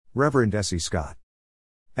Reverend S. E. Scott.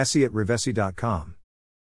 Essie@rivesi.com.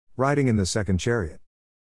 Riding in the Second Chariot.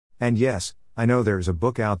 And yes, I know there is a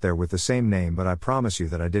book out there with the same name, but I promise you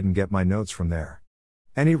that I didn't get my notes from there.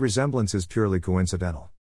 Any resemblance is purely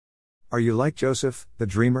coincidental. Are you like Joseph, the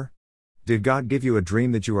dreamer? Did God give you a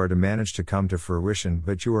dream that you are to manage to come to fruition,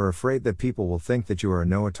 but you are afraid that people will think that you are a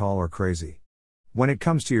know-it-all or crazy? When it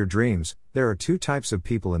comes to your dreams, there are two types of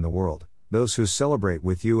people in the world, those who celebrate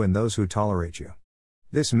with you and those who tolerate you.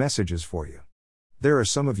 This message is for you. There are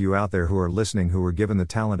some of you out there who are listening who were given the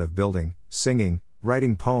talent of building, singing,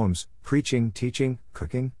 writing poems, preaching, teaching,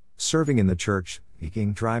 cooking, serving in the church,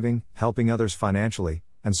 speaking, driving, helping others financially,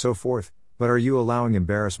 and so forth, but are you allowing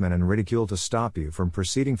embarrassment and ridicule to stop you from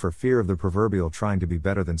proceeding for fear of the proverbial trying to be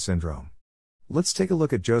better than syndrome? Let's take a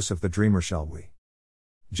look at Joseph the dreamer, shall we?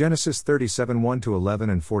 Genesis 37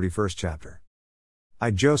 1-11 and 41st chapter.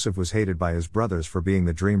 Joseph was hated by his brothers for being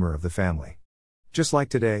the dreamer of the family. Just like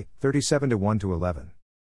today, 37 1-11.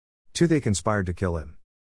 2 They conspired to kill him.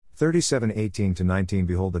 37 18-19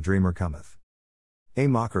 Behold, the dreamer cometh. A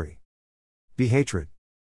mockery. B hatred.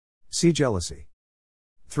 C jealousy.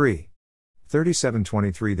 3.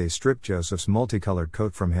 37-23 They stripped Joseph's multicolored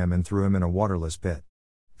coat from him and threw him in a waterless pit.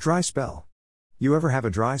 Dry spell. You ever have a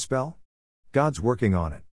dry spell? God's working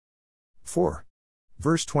on it. 4.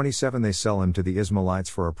 Verse 27 They sell him to the Ishmaelites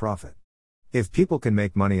for a profit. If people can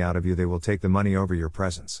make money out of you, they will take the money over your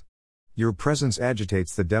presence. Your presence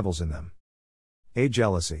agitates the devils in them. A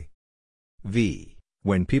jealousy. V.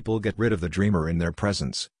 When people get rid of the dreamer in their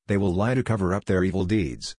presence, they will lie to cover up their evil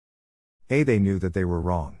deeds. A. They knew that they were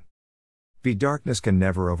wrong. B. Darkness can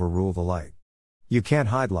never overrule the light. You can't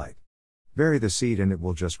hide light. Bury the seed and it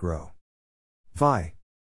will just grow. Vi.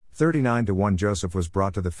 39-1 Joseph was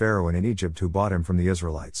brought to the Pharaoh in Egypt who bought him from the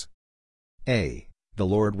Israelites. A. The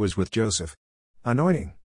Lord was with Joseph.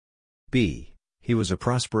 Anointing. B. He was a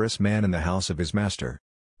prosperous man in the house of his master.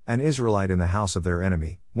 An Israelite in the house of their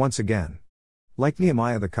enemy, once again. Like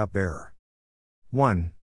Nehemiah the cupbearer.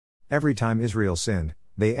 1. Every time Israel sinned,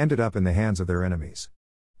 they ended up in the hands of their enemies.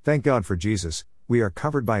 Thank God for Jesus, we are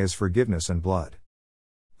covered by His forgiveness and blood.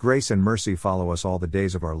 Grace and mercy follow us all the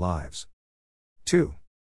days of our lives. 2.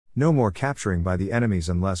 No more capturing by the enemies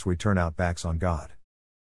unless we turn our backs on God.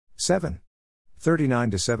 7.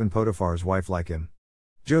 39-7 Potiphar's wife like him.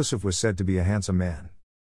 Joseph was said to be a handsome man.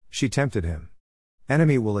 She tempted him.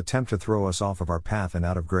 Enemy will attempt to throw us off of our path and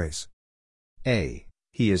out of grace. A.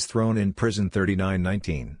 He is thrown in prison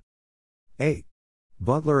 39-19. 8.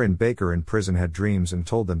 Butler and baker in prison had dreams and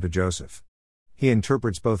told them to Joseph. He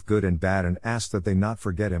interprets both good and bad and asks that they not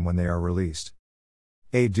forget him when they are released.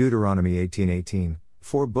 A. Deuteronomy 18:18,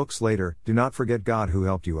 4 books later, do not forget God who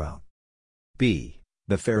helped you out. B.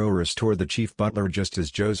 The Pharaoh restored the chief butler just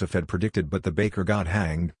as Joseph had predicted, but the baker got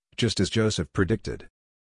hanged, just as Joseph predicted.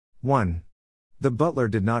 1. The butler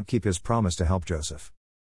did not keep his promise to help Joseph.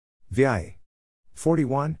 VI.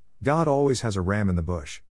 41, God always has a ram in the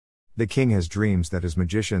bush. The king has dreams that his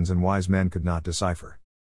magicians and wise men could not decipher.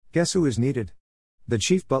 Guess who is needed? The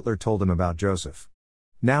chief butler told him about Joseph.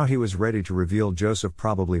 Now he was ready to reveal Joseph,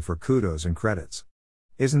 probably for kudos and credits.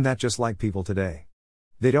 Isn't that just like people today?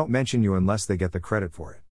 They don't mention you unless they get the credit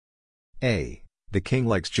for it. A. The king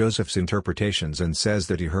likes Joseph's interpretations and says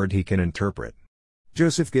that he heard he can interpret.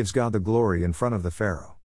 Joseph gives God the glory in front of the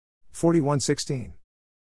Pharaoh. 41:16.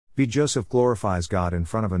 B. Joseph glorifies God in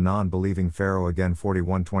front of a non-believing Pharaoh, again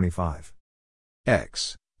 41:25.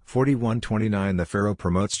 X. 41:29 The Pharaoh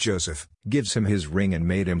promotes Joseph, gives him his ring and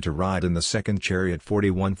made him to ride in the second chariot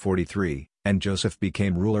 41:43, and Joseph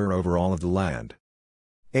became ruler over all of the land.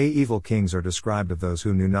 A. Evil kings are described of those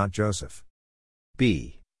who knew not Joseph.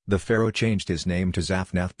 B. The Pharaoh changed his name to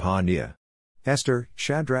Zaphnath-Paaneah. Esther,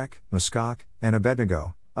 Shadrach, Meshach, and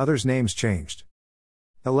Abednego, others' names changed.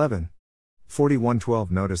 11.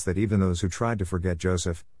 41:12 Notice that even those who tried to forget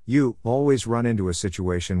Joseph, you always run into a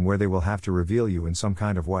situation where they will have to reveal you in some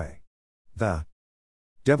kind of way. The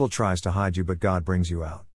devil tries to hide you, but God brings you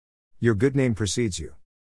out. Your good name precedes you.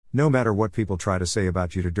 No matter what people try to say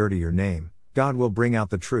about you to dirty your name, God will bring out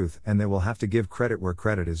the truth, and they will have to give credit where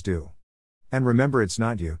credit is due. And remember, it's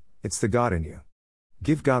not you, it's the God in you.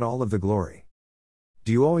 Give God all of the glory.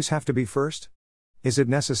 Do you always have to be first? Is it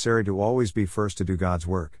necessary to always be first to do God's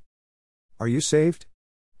work? Are you saved?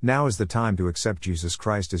 Now is the time to accept Jesus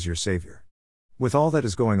Christ as your Savior. With all that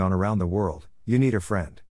is going on around the world, you need a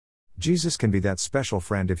friend. Jesus can be that special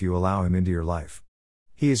friend if you allow Him into your life.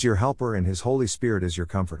 He is your helper and His Holy Spirit is your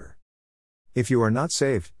comforter. If you are not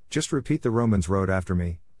saved, just repeat the Romans road after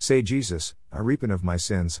me. Say, Jesus, I repent of my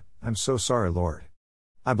sins, I'm so sorry, Lord.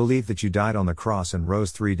 I believe that you died on the cross and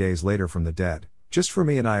rose 3 days later from the dead, just for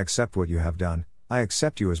me, and I accept what you have done. I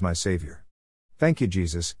accept you as my Savior. Thank you,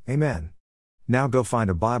 Jesus, amen. Now go find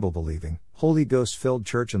a Bible-believing, Holy Ghost-filled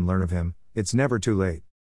church and learn of Him. It's never too late.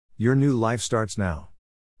 Your new life starts now.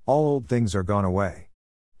 All old things are gone away.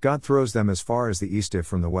 God throws them as far as the east if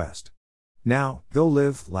from the west. Now, go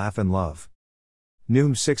live, laugh and love.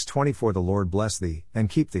 Noom 6:24 The Lord bless thee, and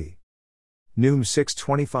keep thee. Noom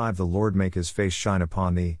 6:25 The Lord make His face shine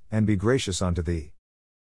upon thee, and be gracious unto thee.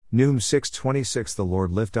 Noom 6:26 The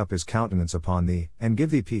Lord lift up His countenance upon thee, and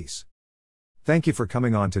give thee peace. Thank you for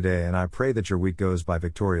coming on today, and I pray that your week goes by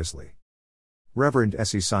victoriously. Reverend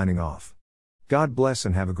Essie signing off. God bless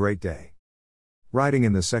and have a great day. Riding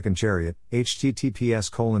in the Second Chariot,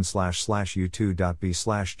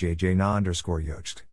 https://u2.b/jjna_yocht